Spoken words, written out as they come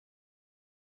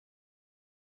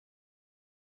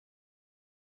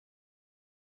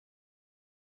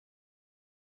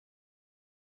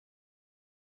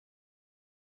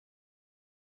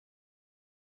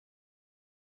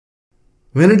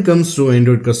When it comes to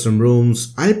Android custom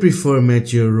ROMs, I prefer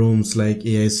mature ROMs like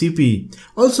Aicp,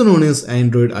 also known as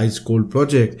Android Ice Cold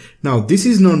project. Now this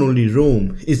is not only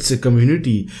ROM, it's a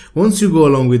community. Once you go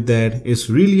along with that, it's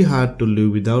really hard to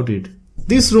live without it.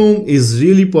 This ROM is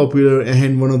really popular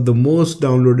and one of the most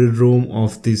downloaded ROM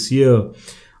of this year.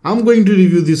 I'm going to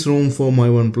review this ROM for my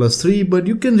Oneplus 3, but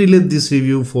you can relate this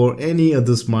review for any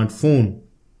other smartphone.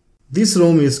 This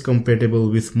ROM is compatible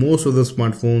with most other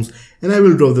smartphones and I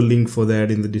will drop the link for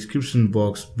that in the description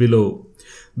box below.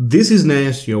 This is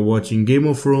Nash, you're watching Game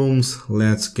of ROMs,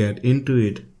 let's get into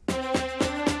it.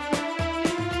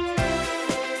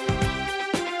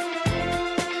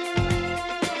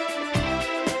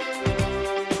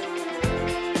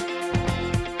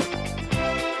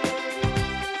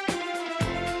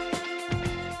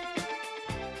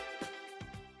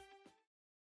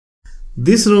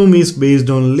 This ROM is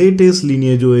based on latest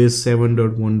Lineage OS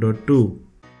 7.1.2.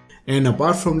 And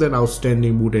apart from that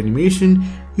outstanding boot animation,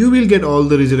 you will get all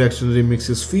the Resurrection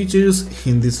Remixes features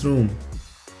in this ROM.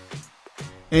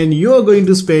 And you are going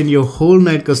to spend your whole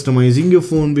night customizing your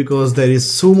phone because there is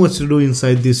so much to do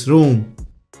inside this ROM.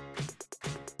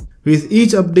 With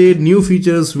each update, new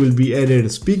features will be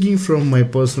added, speaking from my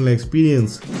personal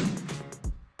experience.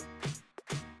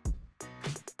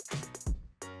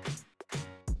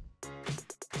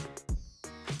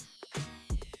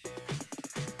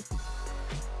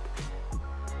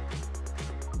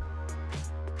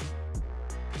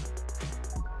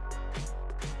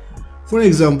 For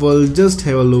example, just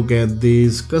have a look at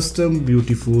this custom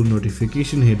beautiful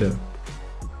notification header.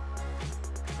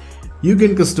 You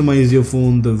can customize your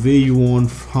phone the way you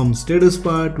want, from status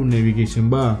bar to navigation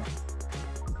bar.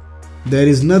 There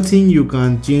is nothing you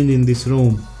can't change in this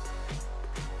ROM.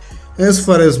 As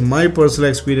far as my personal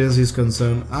experience is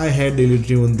concerned, I had daily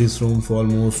driven this ROM for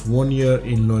almost 1 year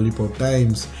in lollipop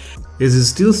times. Is it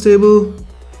still stable?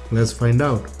 Let's find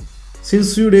out.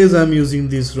 Since few days I'm using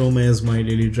this ROM as my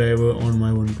daily driver on my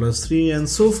Oneplus 3 and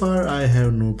so far I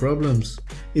have no problems.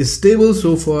 It's stable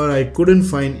so far. I couldn't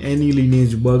find any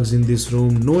Lineage bugs in this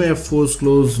ROM, no F-force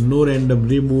close, no random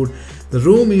reboot. The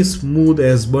ROM is smooth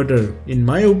as butter. In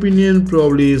my opinion,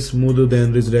 probably smoother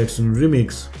than Resurrection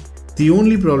Remix. The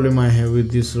only problem I have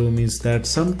with this ROM is that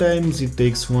sometimes it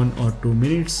takes 1 or 2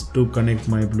 minutes to connect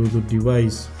my Bluetooth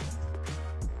device.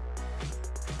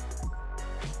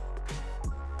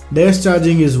 Dash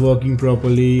charging is working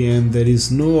properly and there is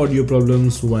no audio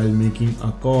problems while making a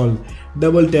call.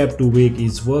 Double tap to wake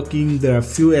is working. There are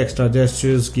few extra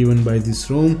gestures given by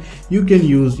this ROM you can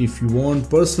use if you want.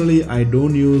 Personally, I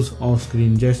don't use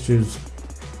off-screen gestures.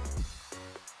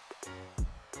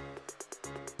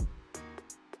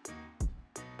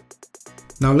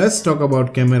 Now let's talk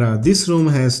about camera. This ROM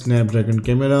has Snapdragon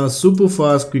camera, super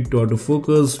fast, quick to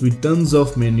autofocus with tons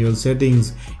of manual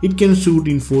settings. It can shoot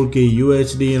in 4K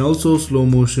UHD and also slow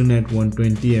motion at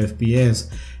 120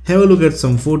 FPS. Have a look at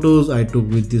some photos I took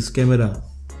with this camera.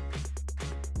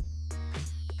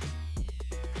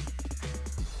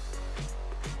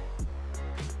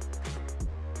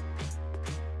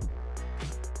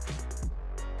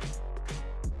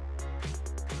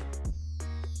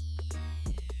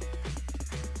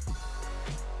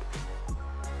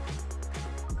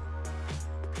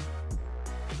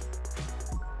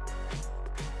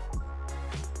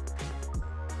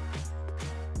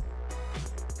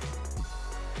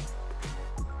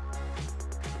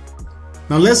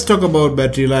 Now let's talk about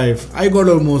battery life. I got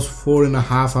almost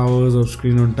 4.5 hours of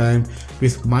screen on time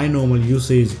with my normal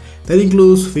usage. That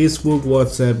includes Facebook,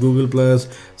 WhatsApp, Google+,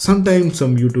 sometimes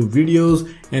some YouTube videos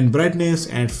and brightness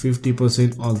at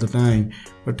 50% all the time.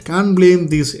 But can't blame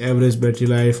this average battery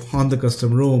life on the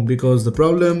custom ROM because the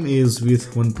problem is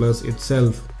with Oneplus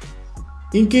itself.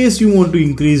 In case you want to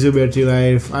increase your battery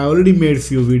life, I already made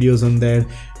few videos on that.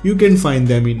 You can find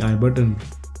them in I button.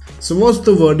 So what's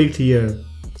the verdict here?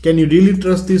 Can you really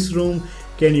trust this ROM?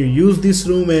 Can you use this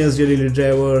ROM as your daily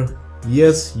driver?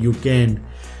 Yes, you can.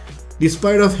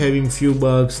 Despite of having few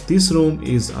bugs, this ROM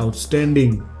is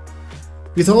outstanding.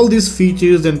 With all these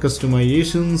features and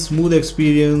customization, smooth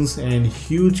experience and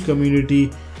huge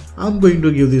community, I'm going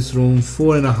to give this ROM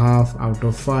 4.5 out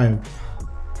of 5.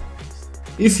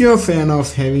 If you're a fan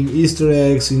of having Easter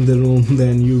eggs in the ROM,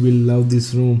 then you will love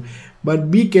this ROM. But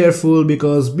be careful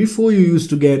because before you used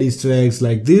to get Easter eggs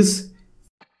like this,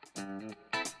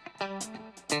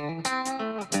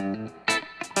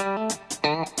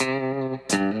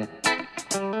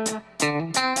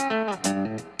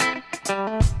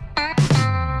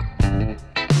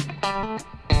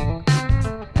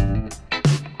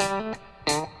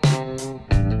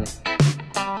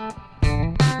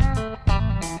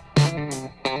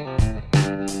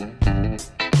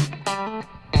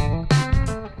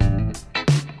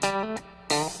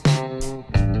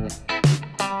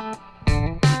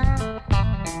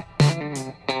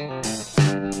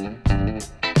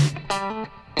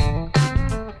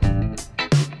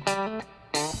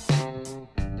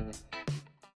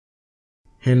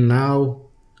 and now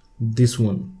this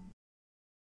one.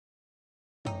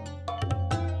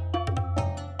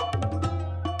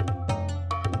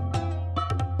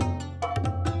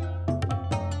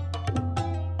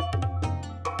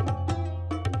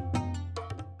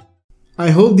 I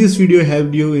hope this video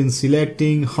helped you in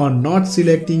selecting or not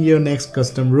selecting your next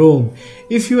custom ROM.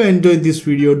 If you enjoyed this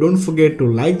video, don't forget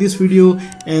to like this video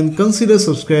and consider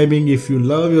subscribing if you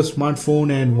love your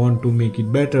smartphone and want to make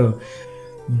it better.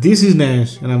 This is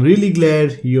Nash and I'm really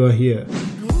glad you are here.